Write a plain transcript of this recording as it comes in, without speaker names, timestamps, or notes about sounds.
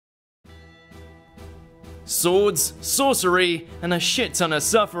swords, sorcery, and a shit ton of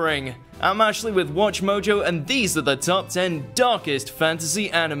suffering. I'm Ashley with WatchMojo, and these are the top 10 darkest fantasy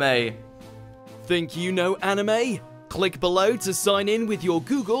anime. Think you know anime? Click below to sign in with your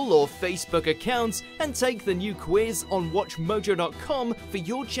Google or Facebook accounts and take the new quiz on WatchMojo.com for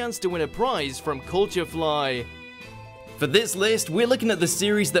your chance to win a prize from Culturefly. For this list, we're looking at the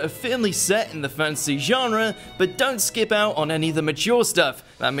series that are firmly set in the fantasy genre, but don't skip out on any of the mature stuff.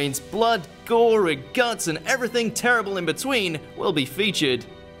 That means blood, gore, and guts, and everything terrible in between will be featured.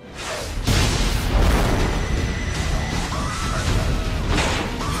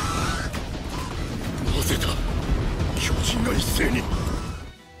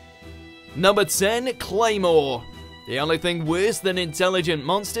 Number 10, Claymore. The only thing worse than intelligent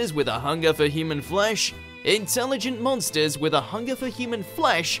monsters with a hunger for human flesh? Intelligent monsters with a hunger for human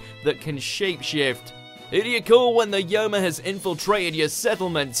flesh that can shapeshift. Who do you call when the Yoma has infiltrated your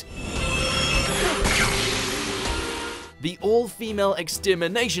settlement? The all-female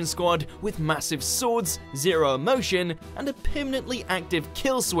extermination squad with massive swords, zero emotion, and a permanently active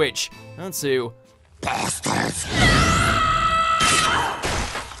kill switch. That's who. Bastards!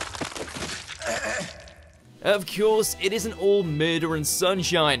 Of course, it isn't all murder and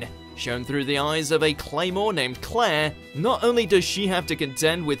sunshine. Shown through the eyes of a Claymore named Claire, not only does she have to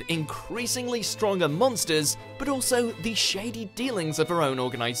contend with increasingly stronger monsters, but also the shady dealings of her own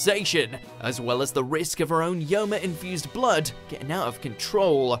organization, as well as the risk of her own Yoma-infused blood getting out of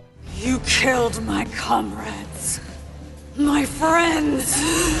control. You killed my comrades, my friends.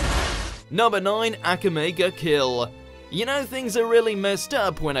 Number 9, Akame Ga Kill. You know, things are really messed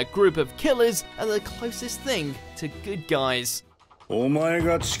up when a group of killers are the closest thing to good guys.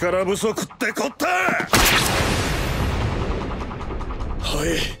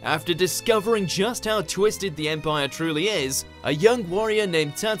 After discovering just how twisted the Empire truly is, a young warrior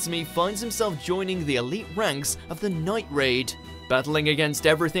named Tatsumi finds himself joining the elite ranks of the Night Raid. Battling against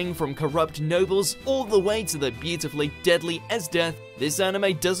everything from corrupt nobles all the way to the beautifully deadly Esdeath, this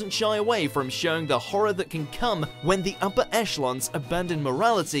anime doesn't shy away from showing the horror that can come when the upper echelons abandon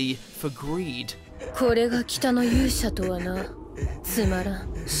morality for greed.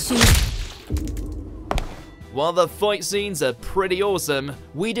 While the fight scenes are pretty awesome,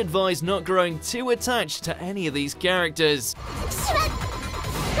 we'd advise not growing too attached to any of these characters.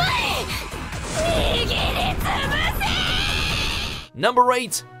 Number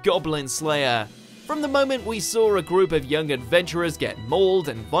 8, Goblin Slayer. From the moment we saw a group of young adventurers get mauled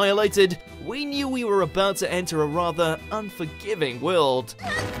and violated, we knew we were about to enter a rather unforgiving world.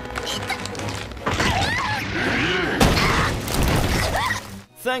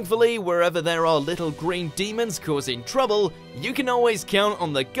 Thankfully, wherever there are little green demons causing trouble, you can always count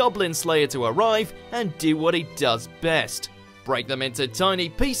on the Goblin Slayer to arrive and do what he does best: break them into tiny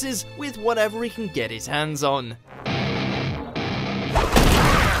pieces with whatever he can get his hands on.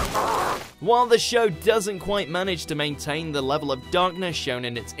 While the show doesn't quite manage to maintain the level of darkness shown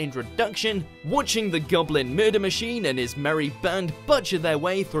in its introduction, watching the Goblin Murder Machine and his merry band butcher their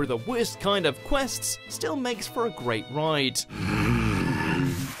way through the worst kind of quests still makes for a great ride.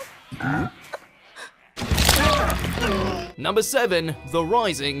 Number 7, The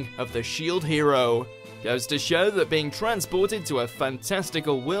Rising of the Shield Hero. Goes to show that being transported to a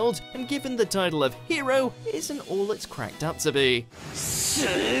fantastical world and given the title of hero isn't all it's cracked up to be.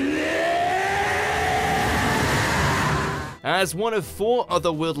 As one of 4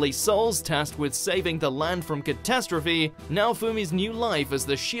 otherworldly souls tasked with saving the land from catastrophe, Naofumi's new life as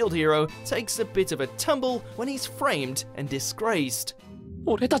the Shield Hero takes a bit of a tumble when he's framed and disgraced.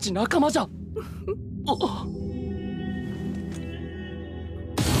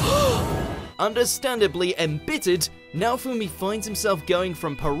 Understandably embittered, Naofumi finds himself going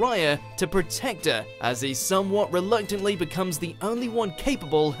from pariah to protector as he somewhat reluctantly becomes the only one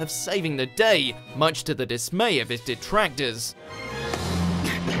capable of saving the day, much to the dismay of his detractors.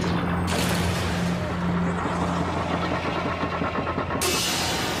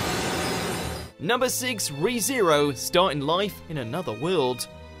 Number 6, ReZero, starting life in another world.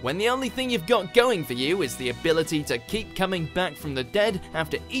 When the only thing you've got going for you is the ability to keep coming back from the dead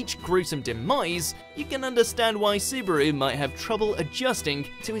after each gruesome demise, you can understand why Subaru might have trouble adjusting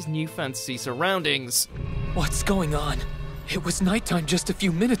to his new fantasy surroundings. What's going on? It was nighttime just a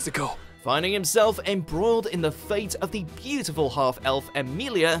few minutes ago. Finding himself embroiled in the fate of the beautiful half-elf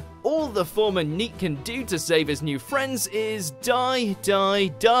Emilia, all the former NEET can do to save his new friends is die, die,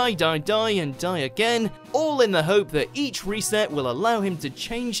 die, die, die, and die again, all in the hope that each reset will allow him to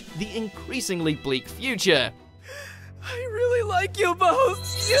change the increasingly bleak future. I really like you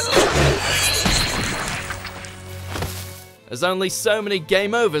both. There's only so many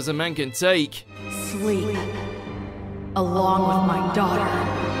game overs a man can take. sleep, along with my daughter.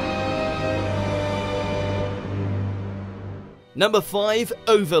 Number 5,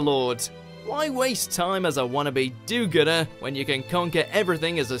 Overlord. Why waste time as a wannabe do-gooder when you can conquer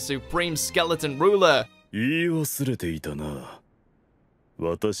everything as a supreme skeleton ruler? 言い忘れていたな。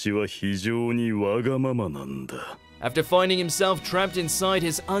私は非常にわがままなんだ。 After finding himself trapped inside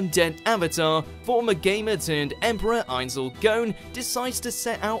his undead avatar, former gamer turned Emperor Ainzel Gon decides to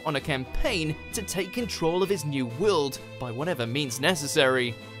set out on a campaign to take control of his new world by whatever means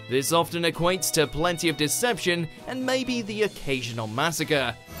necessary. This often equates to plenty of deception and maybe the occasional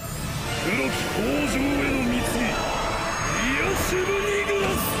massacre.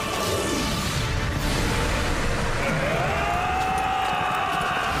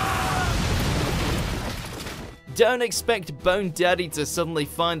 Don't expect Bone Daddy to suddenly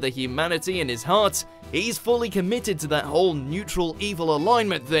find the humanity in his heart. He's fully committed to that whole neutral evil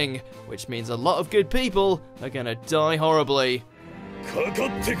alignment thing, which means a lot of good people are gonna die horribly.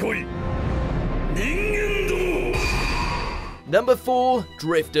 Number 4,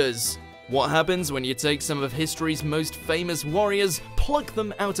 Drifters. What happens when you take some of history's most famous warriors, pluck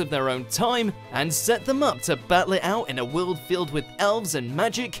them out of their own time, and set them up to battle it out in a world filled with elves and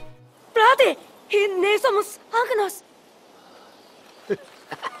magic? Brother, ne somos Agnes.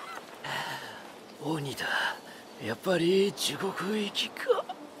 鬼だ。やっぱり地獄行きか。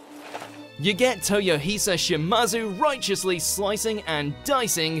 You get Toyohisa Shimazu righteously slicing and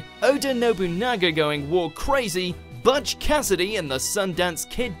dicing, Oda Nobunaga going war crazy, Butch Cassidy and the Sundance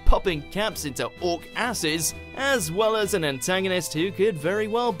Kid popping caps into orc asses, as well as an antagonist who could very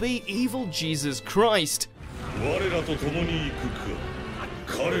well be evil Jesus Christ. 我らと共に行く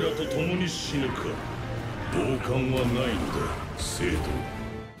か、彼らと共に死ぬか、同感はないのだ、生徒。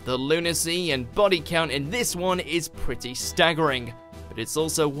 The lunacy and body count in this one is pretty staggering, but it's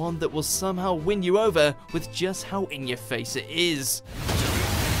also one that will somehow win you over with just how in your face it is.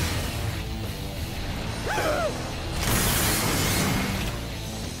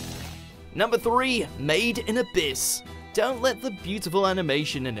 Number 3, Made in Abyss. Don't let the beautiful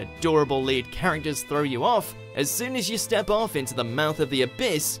animation and adorable lead characters throw you off. As soon as you step off into the mouth of the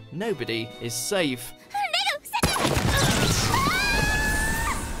abyss, nobody is safe.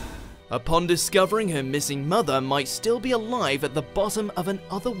 Upon discovering her missing mother might still be alive at the bottom of an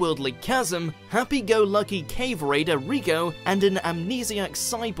otherworldly chasm, happy-go-lucky cave raider Rigo and an amnesiac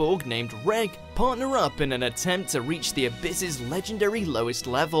cyborg named Reg partner up in an attempt to reach the abyss's legendary lowest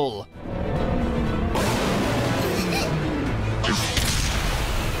level.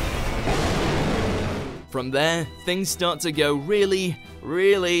 From there, things start to go really,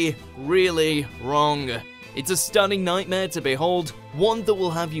 really, really wrong. It's a stunning nightmare to behold, one that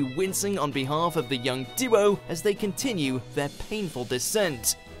will have you wincing on behalf of the young duo as they continue their painful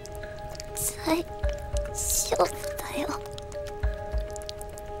descent.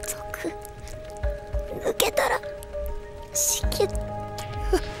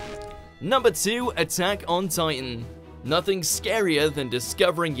 Number 2, Attack on Titan. Nothing scarier than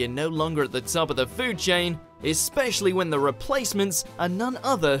discovering you're no longer at the top of the food chain, especially when the replacements are none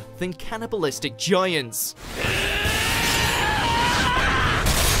other than cannibalistic giants.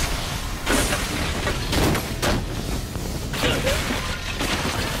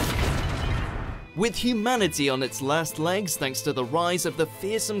 With humanity on its last legs thanks to the rise of the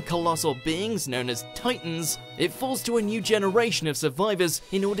fearsome colossal beings known as Titans, it falls to a new generation of survivors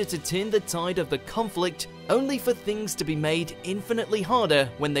in order to turn the tide of the conflict, only for things to be made infinitely harder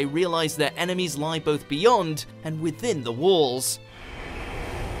when they realize their enemies lie both beyond and within the walls.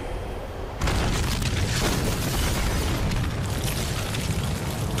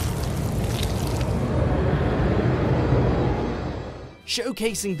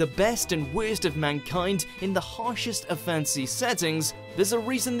 Showcasing the best and worst of mankind in the harshest of fantasy settings, there's a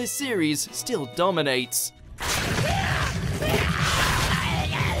reason this series still dominates.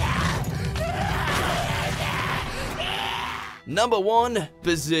 Number 1,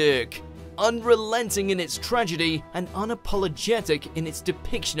 Berserk. Unrelenting in its tragedy and unapologetic in its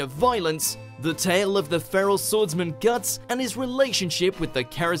depiction of violence, the tale of the feral swordsman Guts and his relationship with the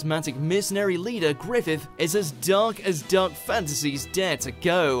charismatic mercenary leader Griffith is as dark fantasies dare to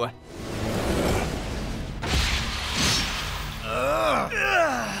go.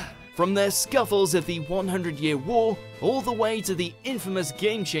 From their scuffles of the 100-Year War, all the way to the infamous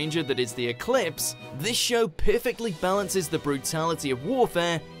game changer that is the Eclipse, this show perfectly balances the brutality of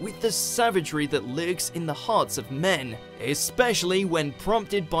warfare with the savagery that lurks in the hearts of men, especially when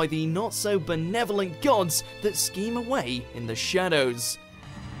prompted by the not-so-benevolent gods that scheme away in the shadows.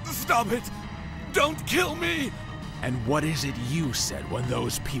 Stop it! Don't kill me! And what is it you said when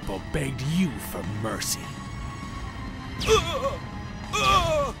those people begged you for mercy?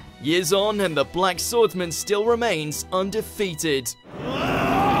 Years on, and the Black Swordsman still remains undefeated.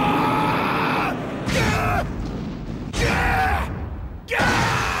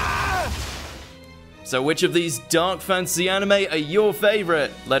 So which of these dark fantasy anime are your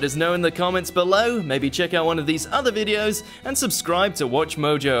favorite? Let us know in the comments below, maybe check out one of these other videos, and subscribe to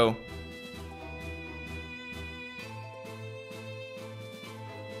WatchMojo.